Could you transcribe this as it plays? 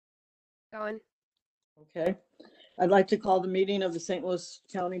Going. Okay. I'd like to call the meeting of the St. Louis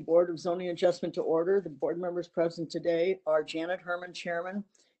County Board of Zoning Adjustment to order. The board members present today are Janet Herman, Chairman,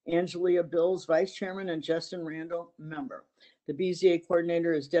 Angelia Bills, Vice Chairman, and Justin Randall, Member. The BZA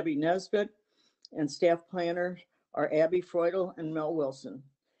Coordinator is Debbie Nesbitt, and staff planner are Abby Freudel and Mel Wilson.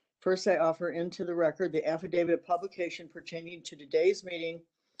 First, I offer into the record the affidavit of publication pertaining to today's meeting,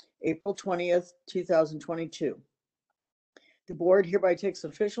 April 20th, 2022. The board hereby takes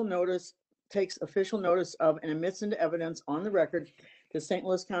official notice of and admits into evidence on the record the St.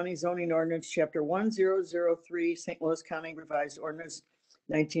 Louis County Zoning Ordinance, Chapter 1003, St. Louis County Revised Ordinance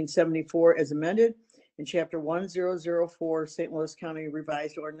 1974 as amended, and Chapter 1004, St. Louis County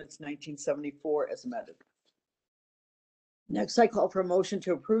Revised Ordinance 1974 as amended. Next, I call for a motion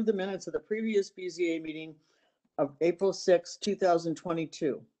to approve the minutes of the previous BZA meeting of April 6,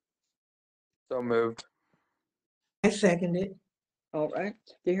 2022. So moved. I second it. All right.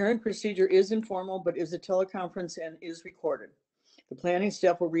 The hearing procedure is informal, but is a teleconference and is recorded. The planning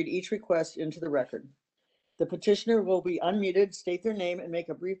staff will read each request into the record. The petitioner will be unmuted, state their name, and make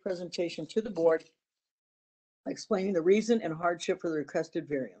a brief presentation to the board explaining the reason and hardship for the requested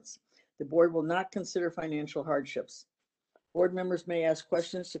variance. The board will not consider financial hardships. Board members may ask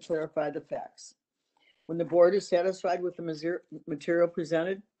questions to clarify the facts. When the board is satisfied with the material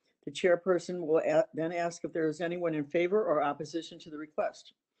presented, the chairperson will then ask if there is anyone in favor or opposition to the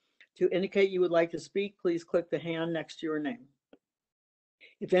request. To indicate you would like to speak, please click the hand next to your name.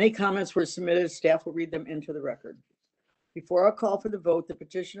 If any comments were submitted, staff will read them into the record. Before I call for the vote, the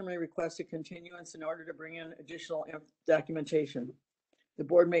petitioner may request a continuance in order to bring in additional documentation. The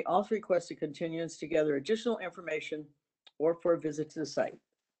board may also request a continuance to gather additional information or for a visit to the site.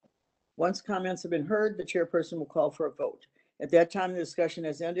 Once comments have been heard, the chairperson will call for a vote. At that time, the discussion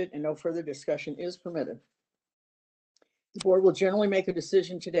has ended and no further discussion is permitted. The board will generally make a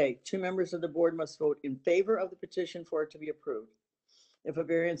decision today. 2 members of the board must vote in favor of the petition for it to be approved. If a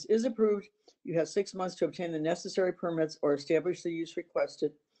variance is approved, you have 6 months to obtain the necessary permits or establish the use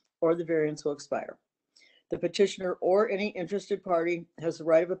requested, or the variance will expire. The petitioner or any interested party has the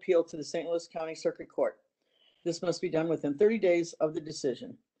right of appeal to the St. Louis County Circuit Court. This must be done within 30 days of the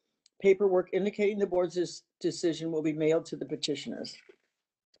decision. Paperwork indicating the board's decision will be mailed to the petitioners.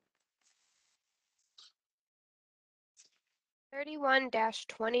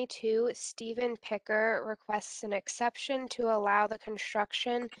 31-22, Stephen Picker requests an exception to allow the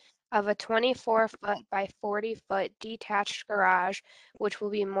construction of a 24-foot by 40-foot detached garage, which will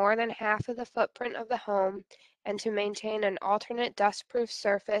be more than half of the footprint of the home, and to maintain an alternate dust-proof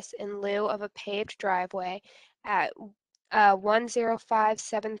surface in lieu of a paved driveway at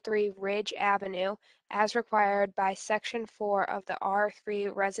 10573 Ridge Avenue, as required by Section 4 of the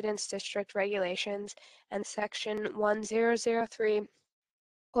R3 Residence District Regulations and Section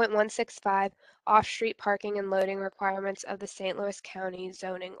 1003.165 off-street parking and loading requirements of the St. Louis County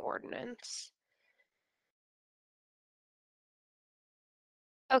Zoning Ordinance.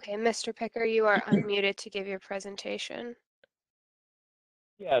 Okay, Mr. Picker, you are unmuted to give your presentation.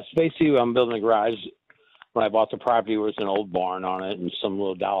 Yes, basically I'm building a garage. When I bought the property, there was an old barn on it and some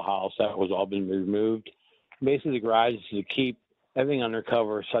little dollhouse that was all been removed. Basically, the garage is to keep everything under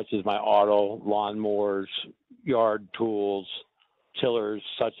cover, such as my auto, lawnmowers, yard tools, tillers,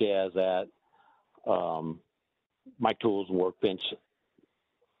 such as that, my tools and workbench.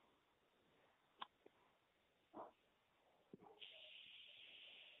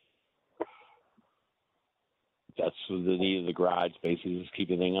 That's the need of the garage, basically, is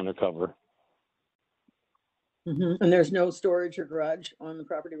keep everything under cover. And there's no storage or garage on the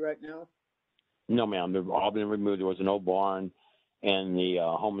property right now? No, ma'am. They've all been removed. There was an old barn, and the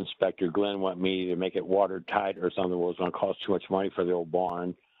home inspector, Glenn, wanted me to make it watertight or something. It was going to cost too much money for the old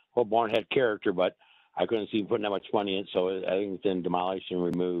barn. The old barn had character, but I couldn't see him putting that much money in, so I think it's been demolished and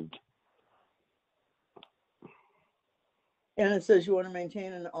removed. And it says you want to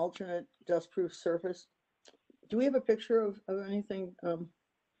maintain an alternate dust-proof surface. Do we have a picture of anything,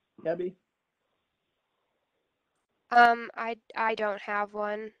 Abby? I don't have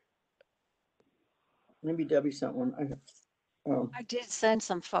one. Maybe Debbie sent one. I did send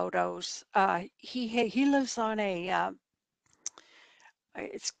some photos. He lives on a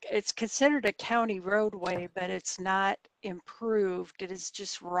it's considered a county roadway, but it's not improved. It is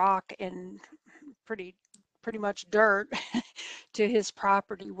just rock and pretty much dirt to his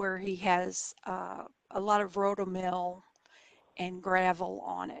property, where he has a lot of rotomill and gravel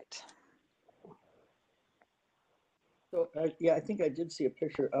on it. So yeah, I think I did see a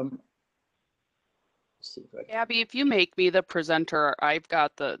picture. Let's see if I can. Abby, if you make me the presenter, I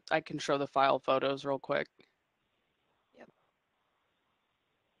can show the file photos real quick. Yep.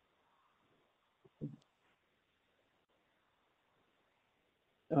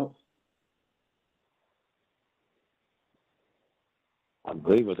 Oh, I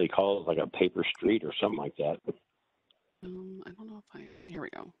believe what they call it, like a paper street or something like that. I don't know if here we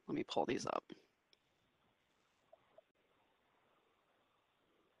go. Let me pull these up.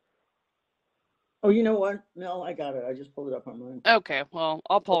 oh, you know what? No, I got it. I just pulled it up on mine. Okay, well,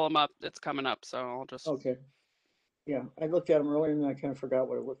 I'll pull them up. It's coming up, so I'll just. Okay. Yeah, I looked at them earlier and I kind of forgot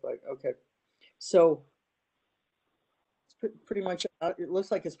what it looked like. Okay. So it's pretty much out, it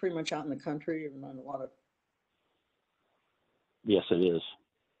looks like it's pretty much out in the country and not a lot of Yes, it is.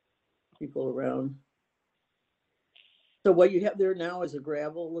 people around. So what you have there now is a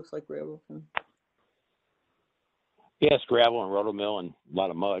gravel, looks like gravel. Yes, gravel and rotomill and a lot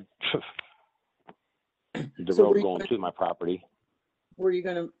of mud. The So road going to my property. were you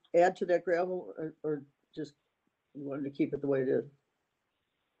going to add to that gravel or just you wanted to keep it the way it is?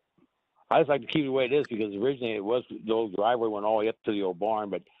 I just like to keep it the way it is because originally it was the old driveway went all the way up to the old barn,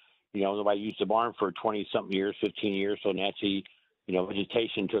 but you know nobody used the barn for 20 something years, 15 years, so naturally, you know,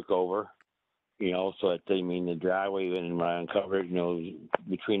 vegetation took over. You know, so that I mean the driveway and when I uncovered, you know,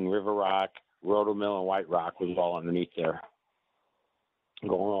 between River Rock, Rotomill, and White Rock was all underneath there,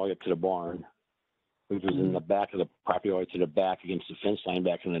 going all the way up to the barn, which was in the back of the property, all the way to the back against the fence line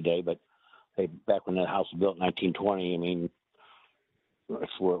back in the day. But hey, back when that house was built in 1920, I mean,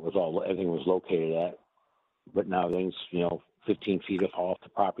 that's where it was all, everything was located at. But now everything's, you know, 15 feet off the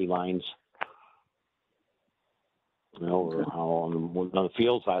property lines. You know, or on the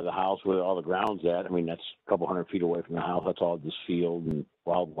field side of the house where all the ground's at. I mean, that's a couple 100 feet away from the house. That's all just field and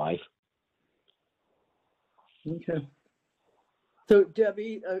wildlife. Okay. So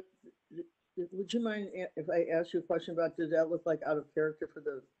Debbie, would you mind if I ask you a question about, does that look like out of character for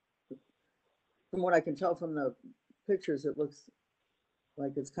from what I can tell from the pictures, it looks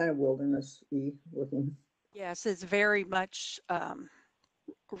like it's kind of wilderness-y looking. Yes, it's very much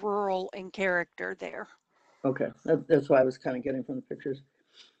rural in character there. Okay, that's what I was kind of getting from the pictures.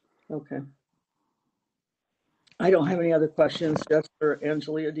 Okay. I don't have any other questions. Just for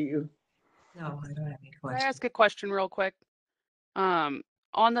Angelia, do you? No, I don't have any Can I questions. ask a question real quick? On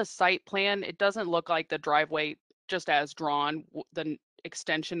the site plan, it doesn't look like the driveway, just as drawn, the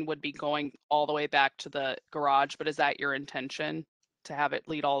extension would be going all the way back to the garage, but is that your intention to have it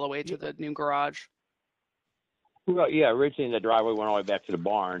lead all the way to the new garage? Well, yeah, originally the driveway went all the way back to the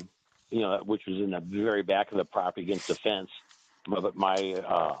barn, you know, which was in the very back of the property against the fence. But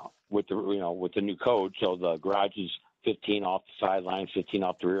with the new code, so the garage is 15 off the sideline, 15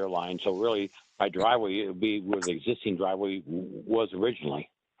 off the rear line. So really, my driveway, it would be where the existing driveway was originally.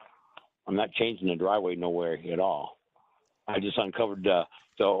 I'm not changing the driveway nowhere at all. I just uncovered the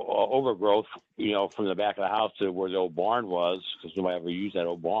overgrowth, you know, from the back of the house to where the old barn was, because nobody ever used that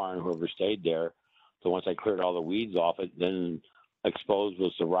old barn, whoever stayed there. So once I cleared all the weeds off it, then exposed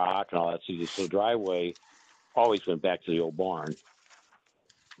was the rock and all that. So the driveway always went back to the old barn.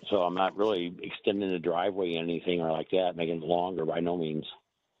 So I'm not really extending the driveway anything or like that, making it longer by no means.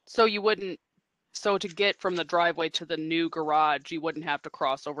 So you wouldn't, so to get from the driveway to the new garage, you wouldn't have to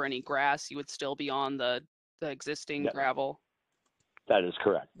cross over any grass. You would still be on the existing gravel. That is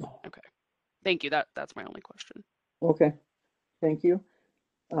correct. Okay. Thank you. That's my only question. Okay, thank you.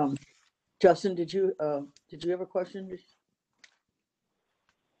 Justin, did you have a question?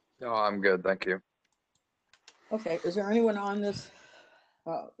 No, I'm good. Thank you. Okay, is there anyone on this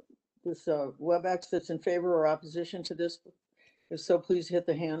Webex that's in favor or opposition to this? If so, please hit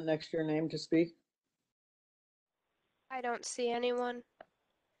the hand next to your name to speak. I don't see anyone.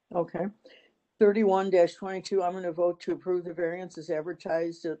 Okay. 31-22, I'm going to vote to approve the variance as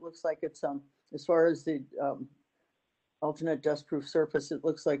advertised. It looks like it's, as far as the alternate dust-proof surface, it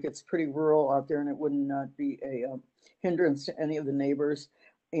looks like it's pretty rural out there and it would not be a hindrance to any of the neighbors.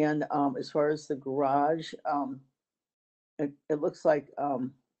 And as far as the garage, it looks like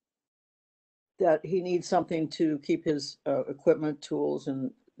that he needs something to keep his equipment, tools,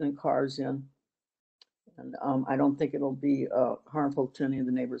 and cars in. And I don't think it'll be harmful to any of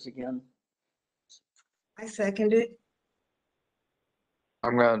the neighbors again. I second it.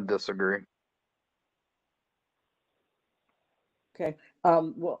 I'm going to disagree. Okay,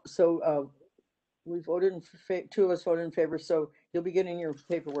 well, so we voted in favor, two of us voted in favor, so you'll be getting your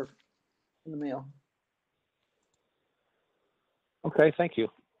paperwork in the mail. Okay, thank you.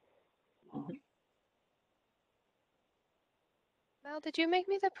 Mel, did you make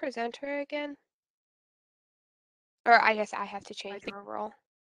me the presenter again? Or I guess I have to change my role.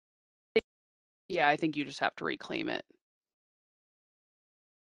 Yeah, I think you just have to reclaim it.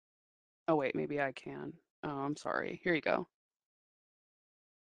 Oh, wait, maybe I can. Oh, I'm sorry. Here you go.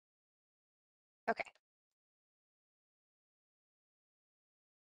 Okay.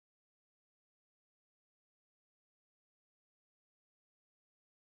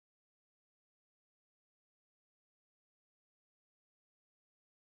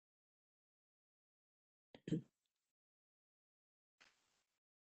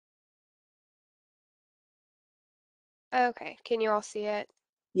 Okay, can you all see it?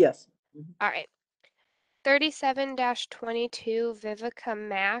 Yes. All right. 37-22 Vivica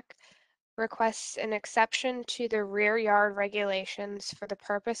Mack requests an exception to the rear yard regulations for the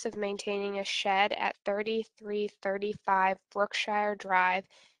purpose of maintaining a shed at 3335 Brookshire Drive,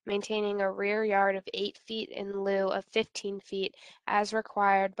 maintaining a rear yard of 8 feet in lieu of 15 feet as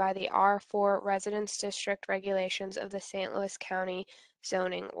required by the R4 Residence District regulations of the St. Louis County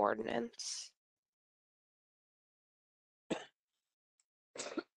Zoning Ordinance.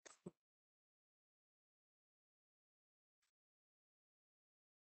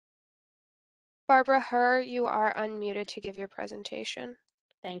 Barbara Herr, you are unmuted to give your presentation.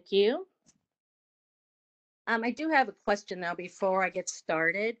 Thank you. I do have a question now before I get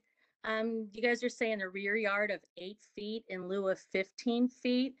started. You guys are saying a rear yard of 8 feet in lieu of 15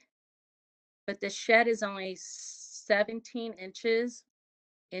 feet, but the shed is only 17 inches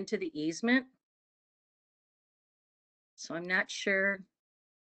into the easement. So I'm not sure.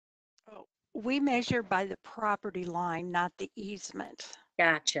 Oh, we measure by the property line, not the easement.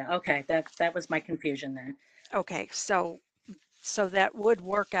 Gotcha. Okay, that was my confusion there. Okay, so that would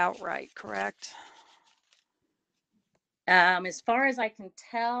work out right, correct? As far as I can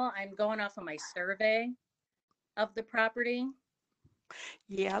tell, I'm going off of my survey of the property.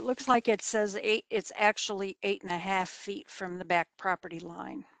 Yeah, it looks like it says 8, it's actually 8.5 feet from the back property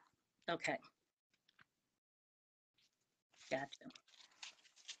line. Okay. Gotcha.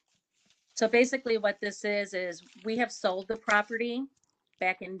 So basically what this is we have sold the property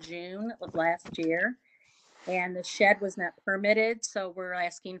back in June of last year, and the shed was not permitted. So we're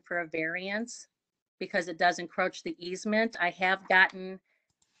asking for a variance because it does encroach the easement. I have gotten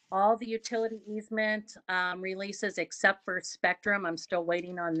all the utility easement releases except for Spectrum. I'm still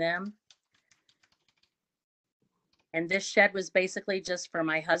waiting on them. And this shed was basically just for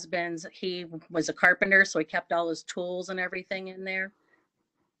my husband's. He was a carpenter, so he kept all his tools and everything in there.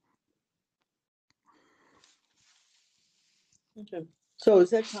 Okay. So is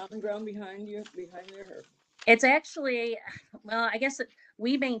that common ground behind there? Or? It's actually, well, I guess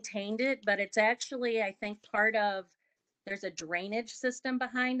we maintained it, but it's actually, I think, part of, there's a drainage system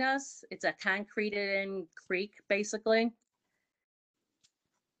behind us. It's a concreted in creek, basically.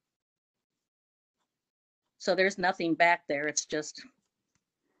 So there's nothing back there. It's just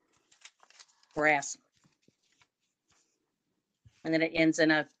grass. And then it ends in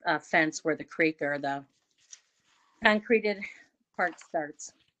a fence where the creek or the concreted part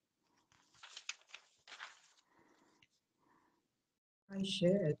starts. I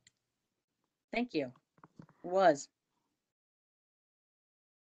should. Thank you. It was.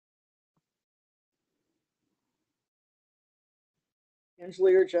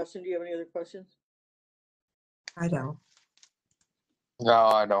 Angela or Justin, do you have any other questions? I don't. No,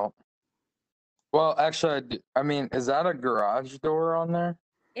 I don't. Well, actually, I mean, is that a garage door on there?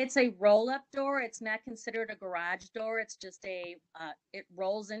 It's a roll-up door. It's not considered a garage door. It's just a, it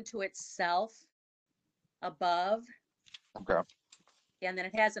rolls into itself above. Okay. And then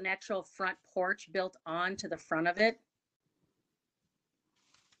it has an actual front porch built onto the front of it.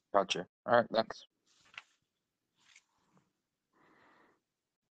 Gotcha. All right, thanks.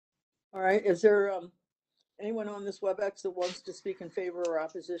 All right. Is there anyone on this WebEx that wants to speak in favor or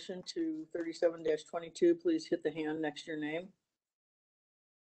opposition to 37-22? Please hit the hand next to your name.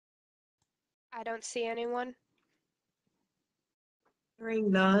 I don't see anyone.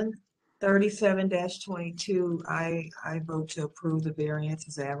 Hearing none, 37-22, I vote to approve the variance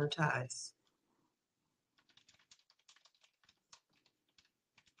as advertised.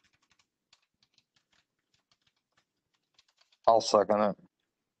 I'll second it.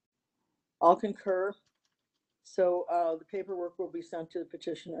 I'll concur. So the paperwork will be sent to the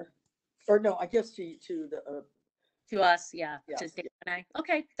petitioner, or no, I guess to the. To us, yeah. Yes. To Dave and I.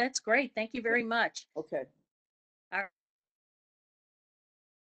 Okay, that's great. Thank you very much. Okay. All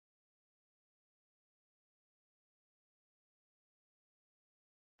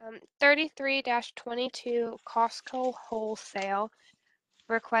right. 33-22 Costco Wholesale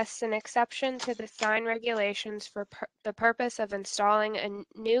requests an exception to the sign regulations for the purpose of installing a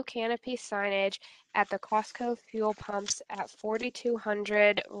new canopy signage at the Costco fuel pumps at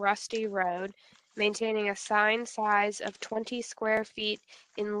 4200 Rusty Road, maintaining a sign size of 20 square feet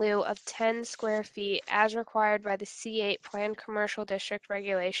in lieu of 10 square feet as required by the C8 Planned Commercial District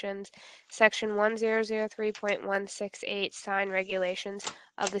Regulations, Section 1003.168 sign regulations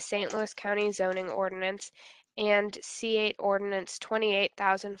of the St. Louis County Zoning Ordinance, and C8 Ordinance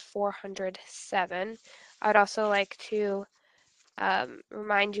 28,407. I'd also like to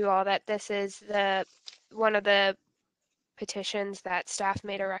remind you all that this is one of the petitions that staff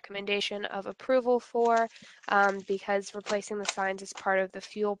made a recommendation of approval for because replacing the signs is part of the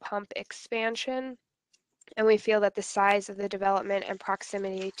fuel pump expansion. And we feel that the size of the development and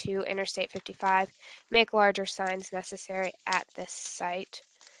proximity to Interstate 55 make larger signs necessary at this site.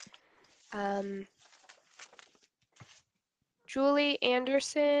 Julie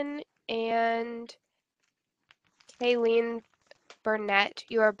Anderson and Kayleen Burnett,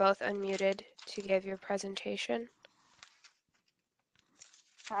 you are both unmuted to give your presentation.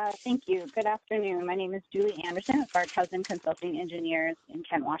 Thank you. Good afternoon. My name is Julie Anderson with Barkhausen Consulting Engineers in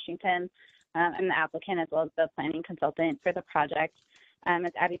Kent, Washington. I'm the applicant as well as the planning consultant for the project.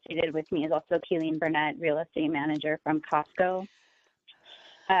 As Abby stated, with me is also Kayleen Burnett, real estate manager from Costco.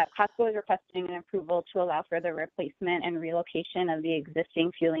 Costco is requesting an approval to allow for the replacement and relocation of the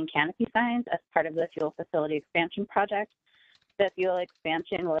existing fueling canopy signs as part of the fuel facility expansion project. The fuel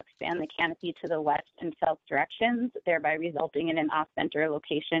expansion will expand the canopy to the west and south directions, thereby resulting in an off-center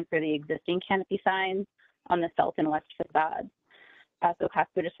location for the existing canopy signs on the south and west facades. So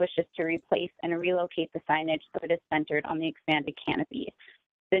Costco just wishes to replace and relocate the signage so it is centered on the expanded canopy.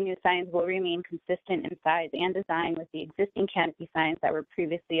 The new signs will remain consistent in size and design with the existing canopy signs that were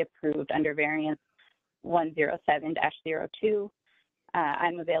previously approved under variance 107-02.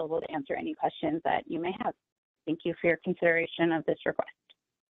 I'm available to answer any questions that you may have. Thank you for your consideration of this request.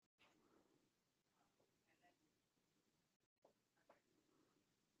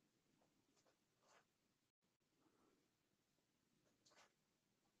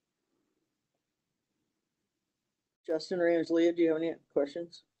 Justin or Angelia, do you have any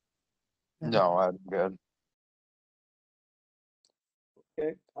questions? No, I'm good.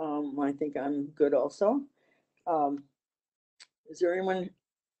 Okay, I think I'm good also. Is there anyone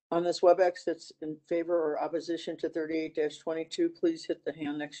on this WebEx that's in favor or opposition to 38-22? Please hit the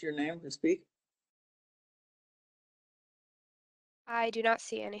hand next to your name to speak. I do not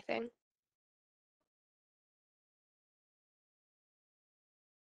see anything.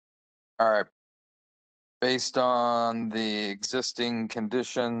 All right. Based on the existing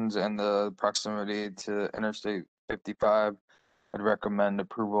conditions and the proximity to Interstate 55, I'd recommend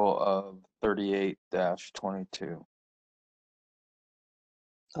approval of 38-22.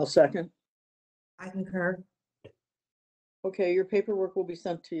 I'll second. I concur. Okay, your paperwork will be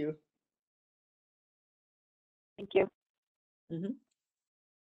sent to you. Thank you. Mm-hmm.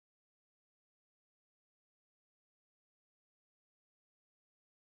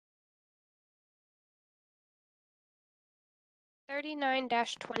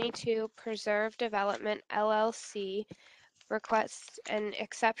 (39-22) Preserve Development LLC requests an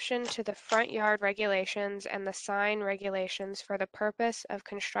exception to the front yard regulations and the sign regulations for the purpose of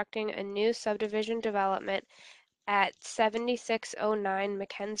constructing a new subdivision development at 7609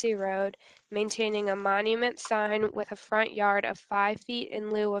 Mackenzie Road, maintaining a monument sign with a front yard of 5 feet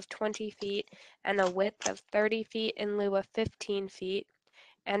in lieu of 20 feet and a width of 30 feet in lieu of 15 feet,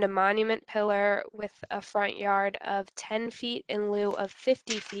 and a monument pillar with a front yard of 10 feet in lieu of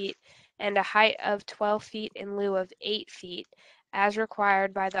 50 feet and a height of 12 feet in lieu of 8 feet, as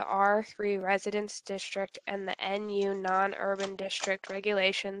required by the R3 Residence District and the NU Non-Urban District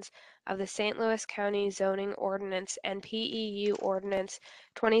regulations of the St. Louis County Zoning Ordinance and PEU Ordinance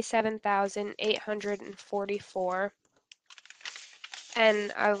 27,844.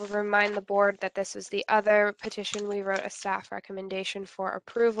 And I will remind the board that this was the other petition we wrote a staff recommendation for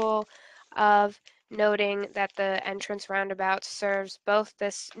approval of, noting that the entrance roundabout serves both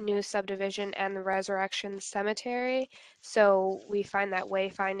this new subdivision and the Resurrection Cemetery. So we find that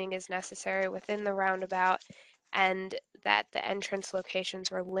wayfinding is necessary within the roundabout and that the entrance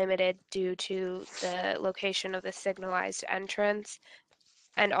locations were limited due to the location of the signalized entrance.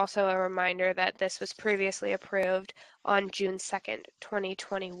 And also a reminder that this was previously approved on June 2nd,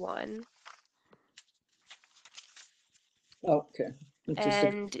 2021. Okay.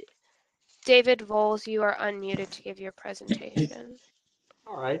 And David Voles, you are unmuted to give your presentation.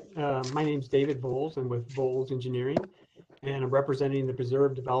 All right. My name's David Voles. I'm with Voles Engineering, and I'm representing the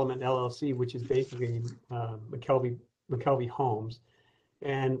Preserve Development LLC, which is basically McKelvey Homes.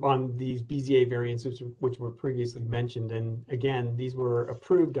 And on these BZA variances, which were previously mentioned, and again, these were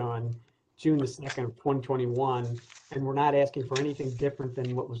approved on June the 2nd of 2021, and we're not asking for anything different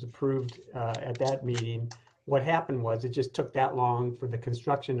than what was approved at that meeting. What happened was it just took that long for the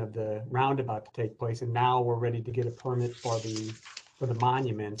construction of the roundabout to take place, and now we're ready to get a permit for the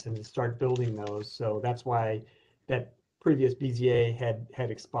monuments and to start building those. So that's why that previous BZA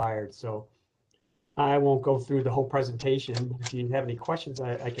had expired. So I won't go through the whole presentation. If you have any questions,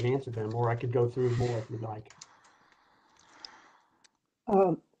 I can answer them, or I could go through more if you'd like.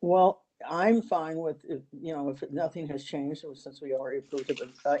 Well, I'm fine with, if nothing has changed since we already approved it,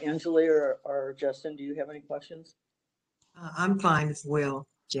 but Angela or Justin, do you have any questions? I'm fine as well,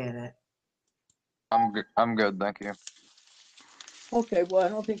 Janet. I'm good, thank you. Okay, well, I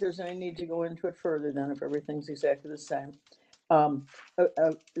don't think there's any need to go into it further then if everything's exactly the same.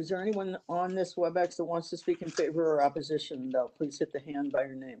 Is there anyone on this WebEx that wants to speak in favor or opposition, though? Please hit the hand by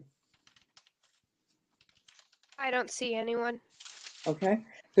your name. I don't see anyone. Okay,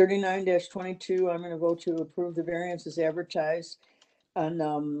 39-22, I'm gonna vote to approve the variance as advertised. And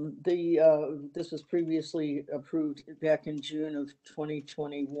this was previously approved back in June of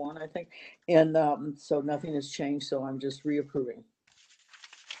 2021, I think. And so nothing has changed, so I'm just reapproving.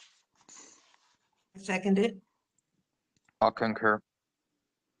 Second it. I'll concur.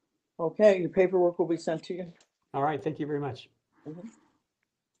 Okay, your paperwork will be sent to you. All right, thank you very much. Mhm.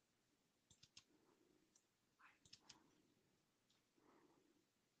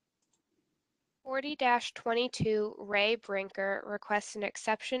 40-22, Ray Brinker requests an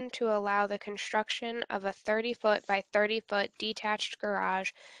exception to allow the construction of a 30-foot by 30-foot detached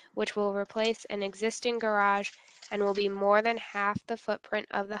garage, which will replace an existing garage and will be more than half the footprint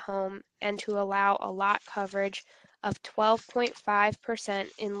of the home, and to allow a lot coverage of 12.5%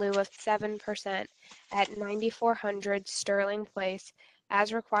 in lieu of 7% at 9400 Sterling Place,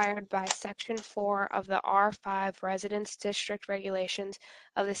 as required by Section 4 of the R5 Residence District Regulations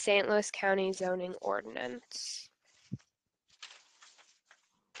of the St. Louis County Zoning Ordinance.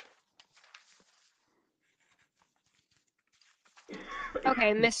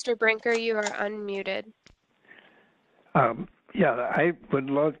 Okay, Mr. Brinker, you are unmuted. Yeah, I would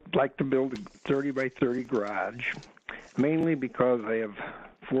like to build a 30 by 30 garage, mainly because I have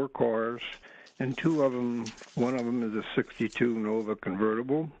 4 cars, and one of them is a 62 Nova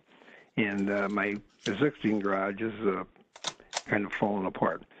convertible, and my existing garage is kind of falling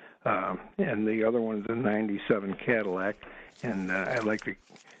apart. And the other one's a 97 Cadillac, and I'd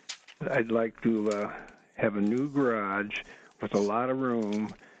like to have a new garage with a lot of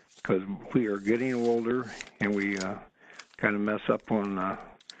room, because we are getting older and we kind of mess up on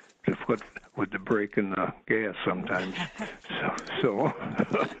the foot with the brake and the gas sometimes. So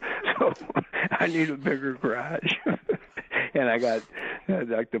I need a bigger garage. And I'd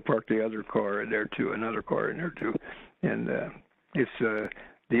like to park the other car in there too, another car in there too. And it's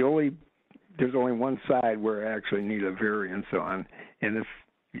there's only one side where I actually need a variance on. And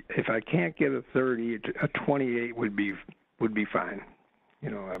if I can't get a 30, a 28 would be fine.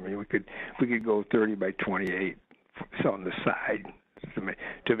 I mean, we could go 30 by 28 on the side to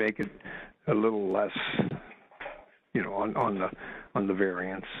make it a little less, on the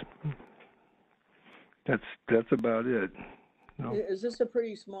variance. That's about it. No. Is this a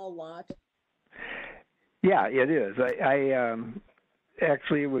pretty small lot? Yeah, it is. I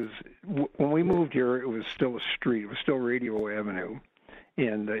actually, it was when we moved here, it was still a street. It was still Radio Avenue,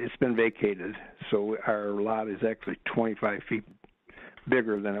 and it's been vacated. So our lot is actually 25 feet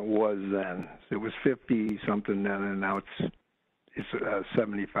bigger than it was then. It was 50 something then, and now it's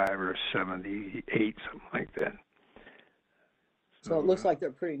 75 or 78, something like that. So it looks like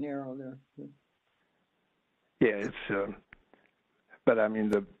they're pretty narrow there. Yeah, it's. But I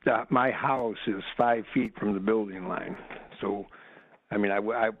mean, my house is 5 feet from the building line. So, I mean,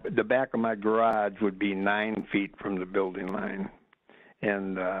 the back of my garage would be 9 feet from the building line,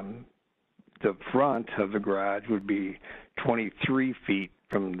 and the front of the garage would be 23 feet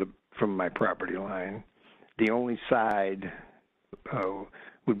from my property line. The only side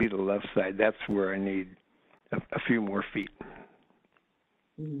would be the left side. That's where I need a few more feet.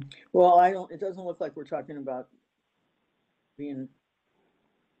 Mm-hmm. Well, it doesn't look like we're talking about being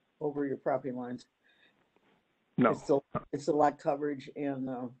over your property lines. No. It's the lot coverage and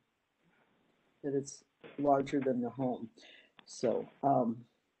that it's larger than the home. So,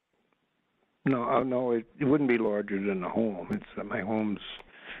 No, it wouldn't be larger than the home. It's my home's.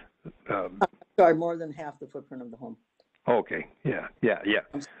 Sorry, more than half the footprint of the home. Okay, yeah.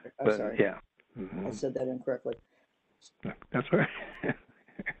 I'm sorry. Yeah. Mm-hmm. I said that incorrectly. That's right.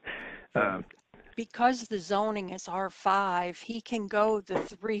 Because the zoning is R5, he can go the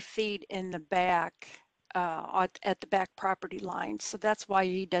 3 feet in the back at the back property line. So that's why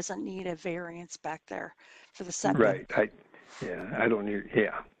he doesn't need a variance back there for the setback. Right. I don't need.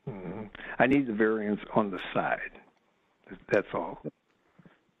 Yeah. Mm-hmm. I need the variance on the side. That's all.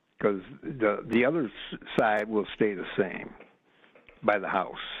 Because the other side will stay the same by the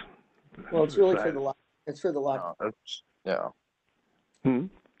house. Well, it's really for the lot. It's for the lot. No, yeah. Hmm?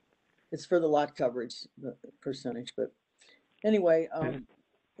 It's for the lot coverage percentage. But anyway,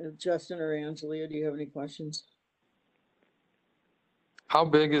 Justin or Angelia, do you have any questions? How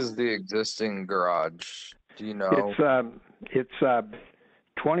big is the existing garage? Do you know? It's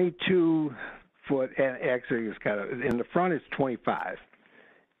 22 foot, and actually it's kind of, in the front it's 25,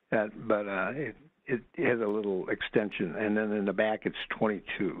 but it has a little extension, and then in the back it's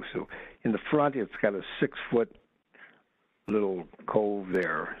 22. So in the front it's got a 6 foot little cove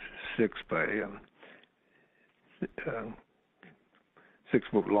there, 6 by 6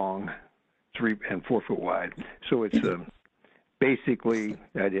 foot long, 3 and 4 foot wide. So it's basically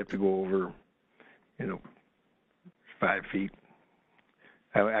I'd have to go over, 5 feet.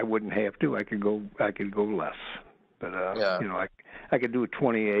 I wouldn't have to. I could go less, but Yeah. I could do a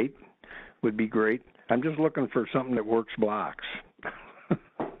 28. Would be great. I'm just looking for something that works blocks,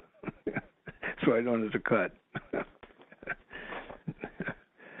 so I don't have to cut.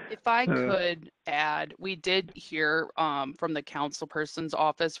 If I could add, we did hear from the council person's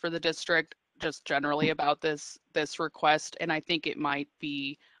office for the district just generally about this request, and I think it might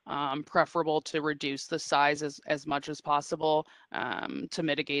be preferable to reduce the size as much as possible to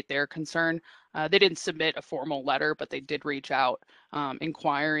mitigate their concern. They didn't submit a formal letter, but they did reach out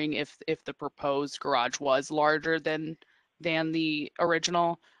inquiring if the proposed garage was larger than the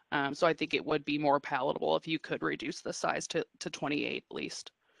original. So I think it would be more palatable if you could reduce the size to 28 at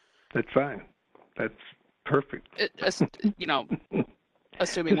least. That's fine. That's perfect.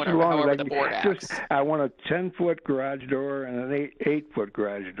 Assuming however the board acts. I want a 10 foot garage door and an 8 foot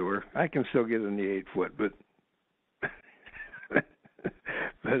garage door. I can still get in the 8 foot, but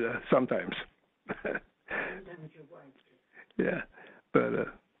sometimes. Yeah, but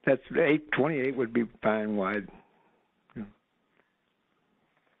that's 28 would be fine wide.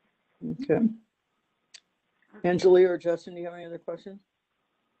 Okay. Angelia or Justin, do you have any other questions?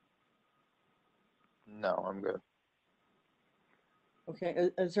 No, I'm good. Okay,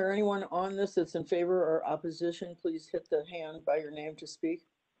 is there anyone on this that's in favor or opposition? Please hit the hand by your name to speak.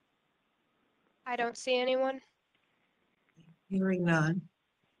 I don't see anyone. Hearing none.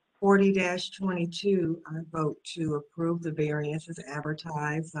 40-22, I vote to approve the variance as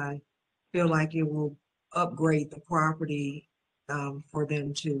advertised. I feel like it will upgrade the property for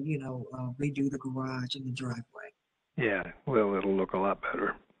them to, redo the garage and the driveway. Yeah, well, it'll look a lot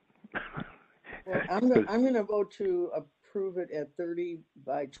better. Well, I'm gonna vote to approve it at 30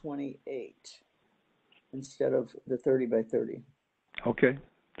 by 28 instead of the 30 by 30. Okay,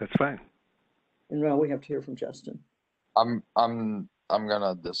 that's fine. And now we have to hear from Justin. I'm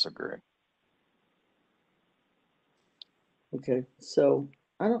gonna disagree. Okay, so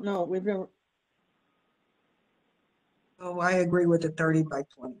I don't know. We've never. So I agree with the 30 by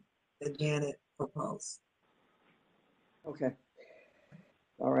 20 that Janet proposed. Okay.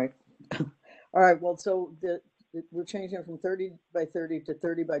 All right. All right. Well, so we're changing it from 30 by 30 to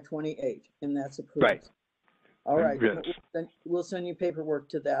 30 by 28, and that's approved. Right. All right. Yes. Then we'll send you paperwork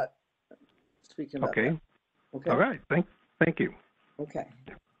to that. Speaking about Okay. that. Okay. All right. Thank you. Okay.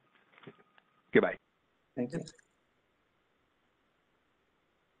 Goodbye. Thank you.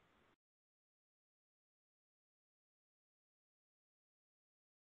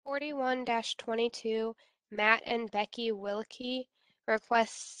 (41-22), Matt and Becky Wilkie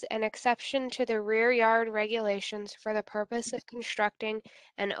requests an exception to the rear yard regulations for the purpose of constructing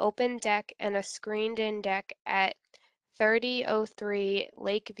an open deck and a screened-in deck at 3003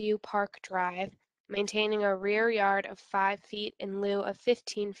 Lakeview Park Drive, maintaining a rear yard of 5 feet in lieu of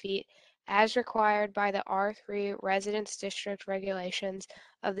 15 feet as required by the R3 Residence District regulations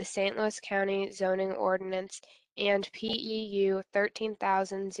of the St. Louis County Zoning Ordinance and PEU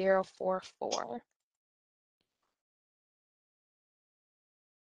 13,044.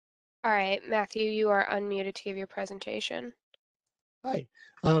 All right, Matthew, you are unmuted to give your presentation. Hi,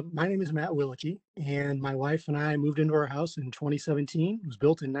 my name is Matt Wilkie, and my wife and I moved into our house in 2017. It was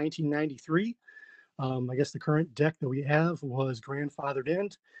built in 1993. I guess the current deck that we have was grandfathered in.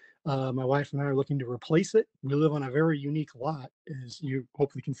 My wife and I are looking to replace it. We live on a very unique lot, as you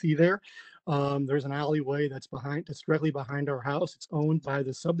hopefully can see there. There's an alleyway that's directly behind our house. It's owned by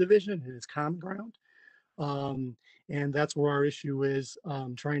the subdivision. It is common ground. And that's where our issue is,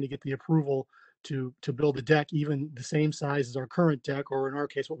 trying to get the approval to build a deck even the same size as our current deck, or in our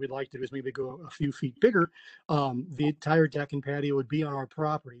case, what we'd like to do is maybe go a few feet bigger. The entire deck and patio would be on our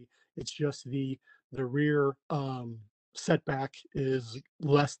property. It's just the rear setback is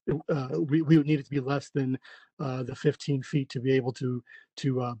less. We would need it to be less than the 15 feet to be able to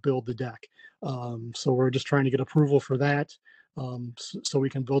build the deck. So we're just trying to get approval for that. so we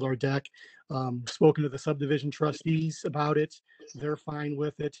can build our deck. Spoken to the subdivision trustees about it. They're fine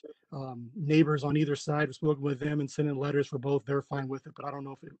with it. Neighbors on either side, have spoken with them and sent in letters for both. They're fine with it, but I don't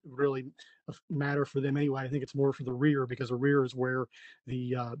know if it really matter for them anyway. I think it's more for the rear, because the rear is where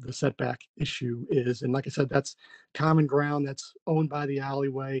the setback issue is. And like I said, that's common ground that's owned by the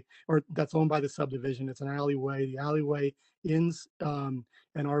alleyway, or that's owned by the subdivision. It's an alleyway. The alleyway ends in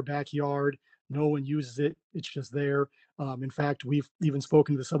our backyard. No one uses it. It's just there. In fact, we've even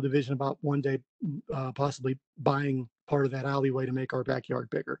spoken to the subdivision about one day possibly buying part of that alleyway to make our backyard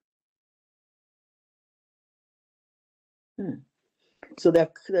bigger. So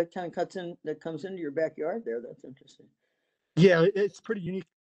that kind of comes into your backyard there. That's interesting. Yeah, it's pretty unique,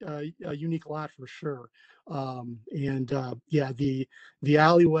 a unique lot for sure. Yeah, the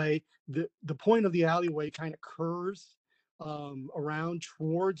alleyway, the point of the alleyway kind of curves around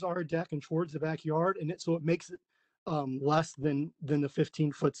towards our deck and towards the backyard, and so it makes it less than the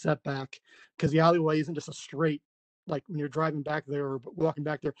 15-foot setback, because the alleyway isn't just a straight, like when you're driving back there or walking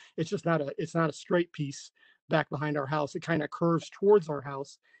back there, it's not a straight piece back behind our house. It kind of curves towards our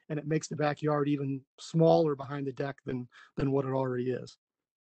house, and it makes the backyard even smaller behind the deck than what it already is.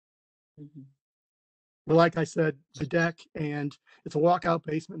 Mm-hmm. But like I said, the deck, and it's a walkout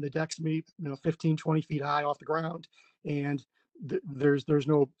basement, and the deck's 15, 20 feet high off the ground, and there's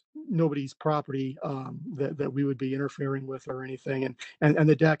nobody's property that we would be interfering with or anything, and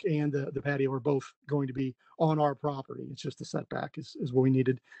the deck and the patio are both going to be on our property. It's just the setback is what we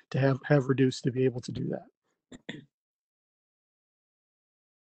needed to have reduced to be able to do that.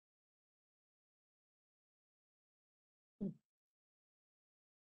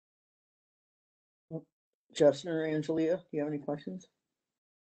 Justin or Angelia, do you have any questions?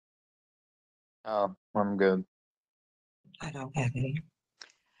 I'm good. I don't have any.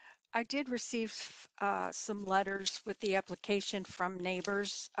 I did receive some letters with the application from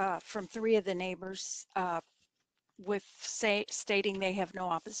neighbors, from 3 of the neighbors, with stating they have no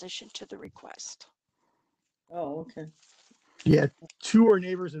opposition to the request. Oh, okay. Yeah, 2 are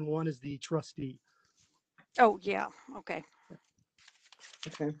neighbors and 1 is the trustee. Oh, yeah. Okay.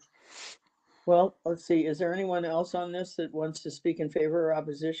 Okay. Well, let's see. Is there anyone else on this that wants to speak in favor or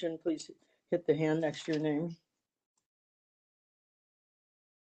opposition? Please hit the hand next to your name.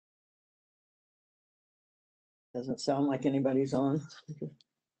 Doesn't sound like anybody's on.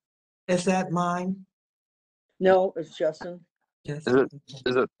 Is that mine? No, it's Justin. Yes.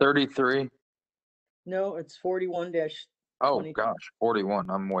 Is it 33? No, it's 41 dash. Oh gosh, 41.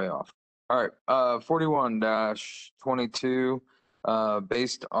 I'm way off. All right, 41-22.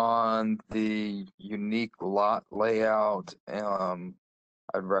 Based on the unique lot layout,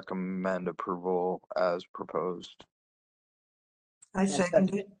 I'd recommend approval as proposed. I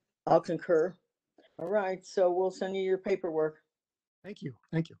second it. I'll concur. All right, so we'll send you your paperwork. Thank you.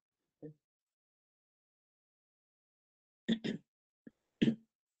 Thank you.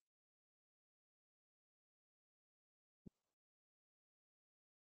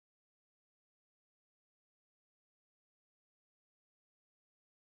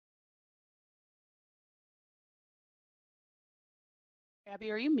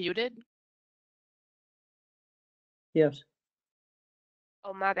 Abby, are you muted? Yes.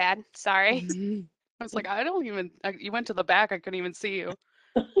 Oh, my bad. Sorry. I was like, you went to the back. I couldn't even see you.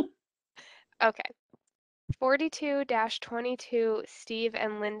 Okay. 42-22 Steve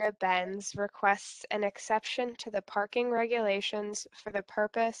and Linda Benz requests an exception to the parking regulations for the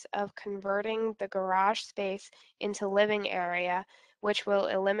purpose of converting the garage space into living area, which will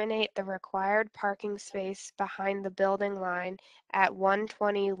eliminate the required parking space behind the building line at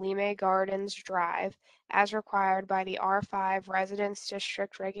 120 Lime Gardens Drive, as required by the R5 Residence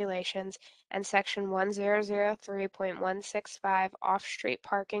District Regulations and Section 1003.165 off-street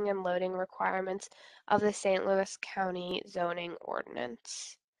parking and loading requirements of the St. Louis County Zoning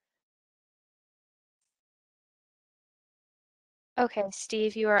Ordinance. Okay,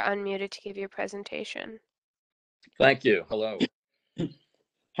 Steve, you are unmuted to give your presentation. Thank you. Hello.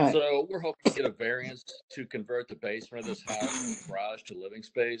 Hi. So we're hoping to get a variance to convert the basement of this house from garage to living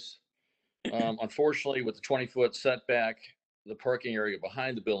space. Unfortunately, with the 20-foot setback, the parking area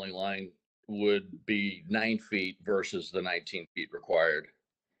behind the building line would be 9 feet versus the 19 feet required.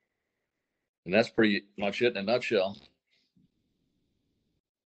 And that's pretty much it in a nutshell.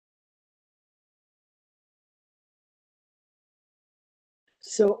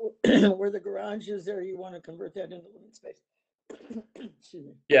 So where the garage is there, you want to convert that into living space? Excuse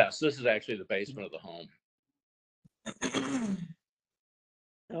me. Yes, this is actually the basement of the home.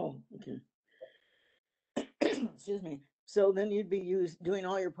 Oh, okay. Excuse me. So then you'd be doing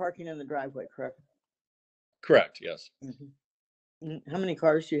all your parking in the driveway, correct? Correct, yes. Mm-hmm. How many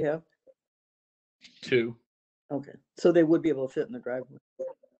cars do you have? 2. Okay, so they would be able to fit in the driveway.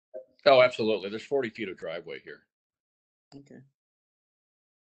 Oh, absolutely. There's 40 feet of driveway here. Okay.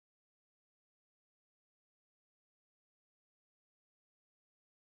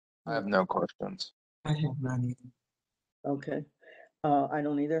 I have no questions. I have none either. Okay, I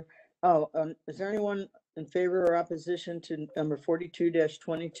don't either. Oh, is there anyone in favor or opposition to number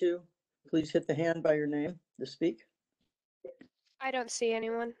 42-22? Please hit the hand by your name to speak. I don't see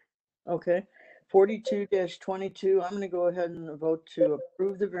anyone. Okay, 42-22, I'm gonna go ahead and vote to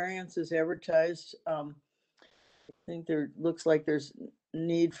approve the variance as advertised. I think there looks like there's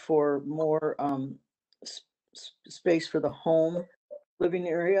need for more space for the home living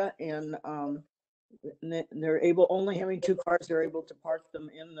area, and they're able, only having 2 cars, they're able to park them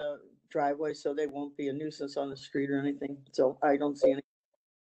in the driveway, so they won't be a nuisance on the street or anything. So I don't see any.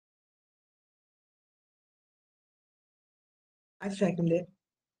 I second it.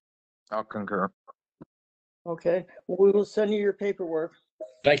 I'll concur. Okay, well, we will send you your paperwork.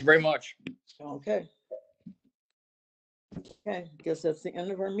 Thank you very much. Okay. Okay, guess that's the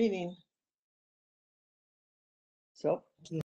end of our meeting. So